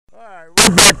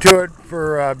get back to it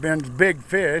for Ben's big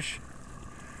fish.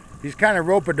 He's kind of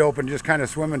rope-a-dope and just kind of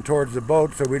swimming towards the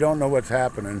boat, so we don't know what's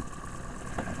happening.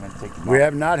 We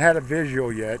have not had a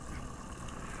visual yet.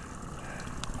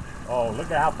 Oh,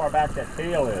 look at how far back that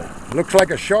tail is. Looks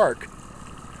like a shark.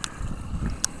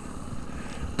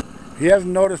 He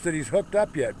hasn't noticed that he's hooked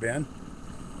up yet, Ben.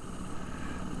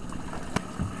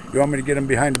 You want me to get him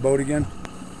behind the boat again?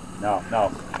 No,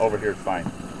 over here is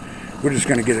fine. We're just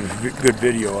going to get a good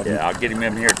video of him. Yeah, I'll get him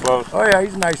in here close. Oh yeah,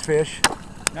 he's a nice fish.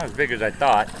 Not as big as I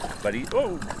thought, but he,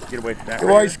 oh, get away from that.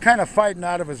 Well, he's kind of fighting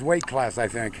out of his weight class, I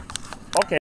think. Okay.